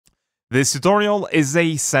This tutorial is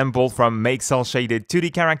a sample from Make Cel Shaded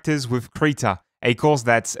 2D characters with Krita, a course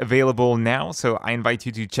that's available now, so I invite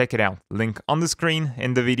you to check it out. Link on the screen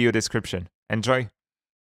in the video description. Enjoy!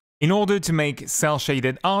 In order to make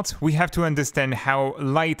cel-shaded art, we have to understand how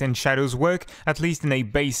light and shadows work, at least in a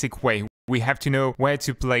basic way. We have to know where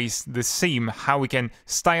to place the seam, how we can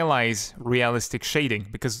stylize realistic shading,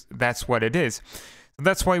 because that's what it is.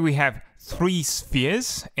 That's why we have 3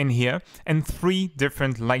 spheres in here and 3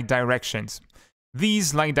 different light directions.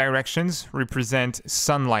 These light directions represent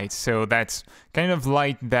sunlight, so that's kind of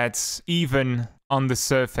light that's even on the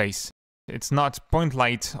surface. It's not point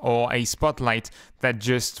light or a spotlight that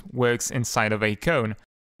just works inside of a cone.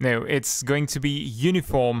 No, it's going to be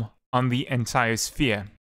uniform on the entire sphere.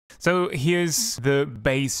 So here's the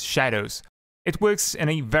base shadows. It works in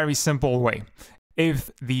a very simple way.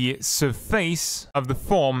 If the surface of the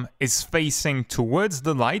form is facing towards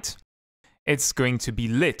the light, it's going to be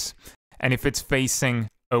lit. And if it's facing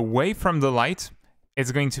away from the light,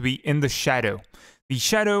 it's going to be in the shadow. The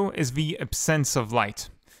shadow is the absence of light.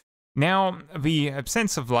 Now, the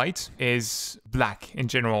absence of light is black in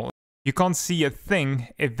general. You can't see a thing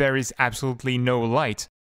if there is absolutely no light.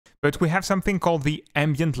 But we have something called the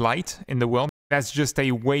ambient light in the world. That's just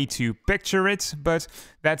a way to picture it, but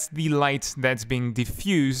that's the light that's being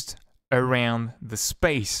diffused around the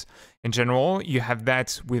space. In general, you have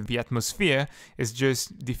that with the atmosphere, it's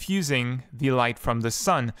just diffusing the light from the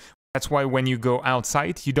sun. That's why when you go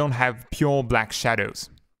outside, you don't have pure black shadows.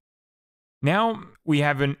 Now, we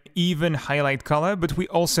have an even highlight color, but we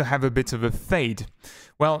also have a bit of a fade.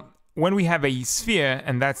 Well, when we have a sphere,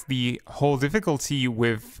 and that's the whole difficulty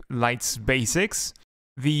with light's basics,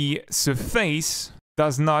 the surface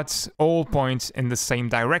does not all point in the same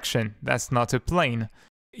direction. That's not a plane.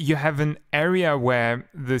 You have an area where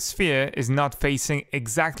the sphere is not facing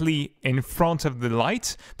exactly in front of the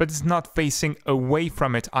light, but it's not facing away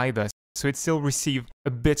from it either. So it still receives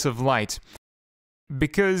a bit of light.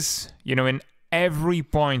 Because, in every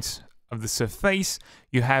point of the surface,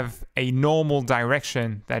 you have a normal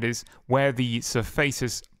direction, that is, where the surface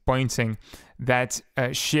is pointing, that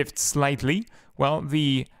shifts slightly. Well,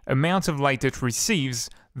 the amount of light it receives,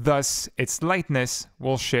 thus its lightness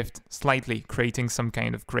will shift slightly, creating some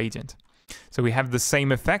kind of gradient. So we have the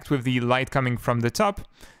same effect with the light coming from the top.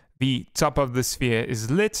 The top of the sphere is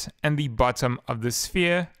lit, and the bottom of the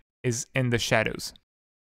sphere is in the shadows.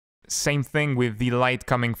 Same thing with the light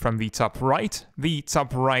coming from the top right. The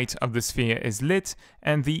top right of the sphere is lit,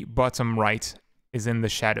 and the bottom right is in the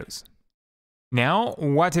shadows. Now,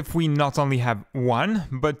 what if we not only have 1,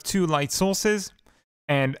 but 2 light sources?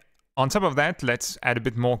 And on top of that, let's add a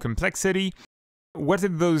bit more complexity. What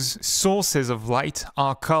if those sources of light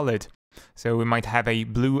are colored? So we might have a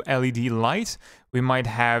blue LED light, we might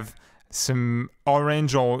have some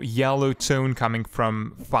orange or yellow tone coming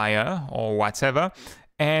from fire or whatever,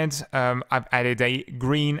 and I've added a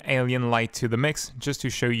green alien light to the mix, just to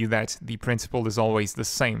show you that the principle is always the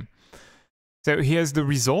same. So here's the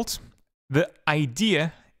result. The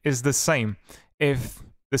idea is the same. If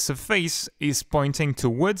the surface is pointing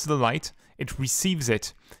towards the light, it receives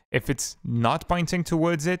it. If it's not pointing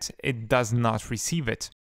towards it, it does not receive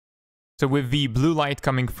it. So with the blue light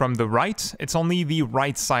coming from the right, it's only the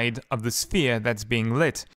right side of the sphere that's being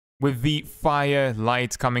lit. With the fire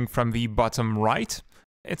light coming from the bottom right,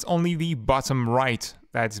 it's only the bottom right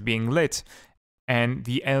that's being lit. And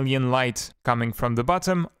the alien light coming from the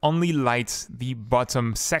bottom only lights the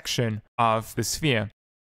bottom section of the sphere.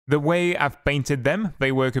 The way I've painted them,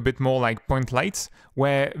 they work a bit more like point lights,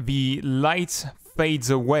 where the light fades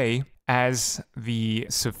away as the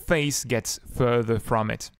surface gets further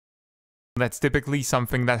from it. That's typically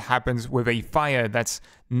something that happens with a fire that's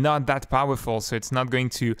not that powerful, so it's not going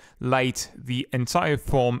to light the entire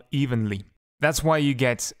form evenly. That's why you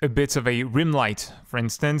get a bit of a rim light. For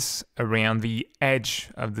instance, around the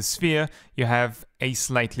edge of the sphere, you have a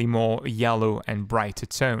slightly more yellow and brighter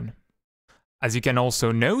tone. As you can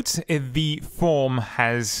also note, if the form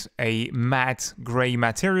has a matte gray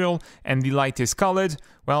material and the light is colored,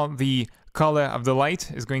 well, the color of the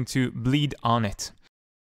light is going to bleed on it.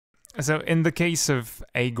 So in the case of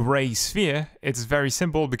a gray sphere, it's very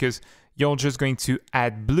simple because you're just going to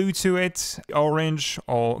add blue to it, orange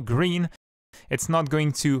or green. It's not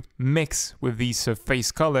going to mix with the surface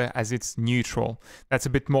color as it's neutral. That's a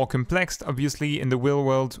bit more complex, obviously, in the real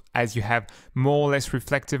world, as you have more or less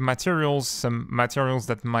reflective materials, some materials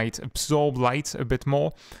that might absorb light a bit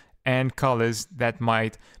more, and colors that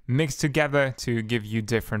might mix together to give you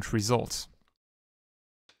different results.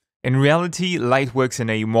 In reality, light works in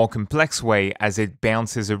a more complex way as it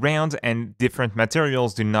bounces around and different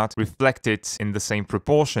materials do not reflect it in the same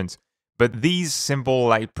proportions. But these simple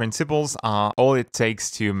light principles are all it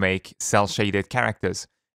takes to make cel shaded characters.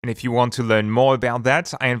 And if you want to learn more about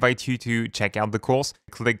that, I invite you to check out the course.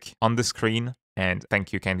 Click on the screen, and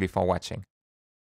thank you kindly for watching.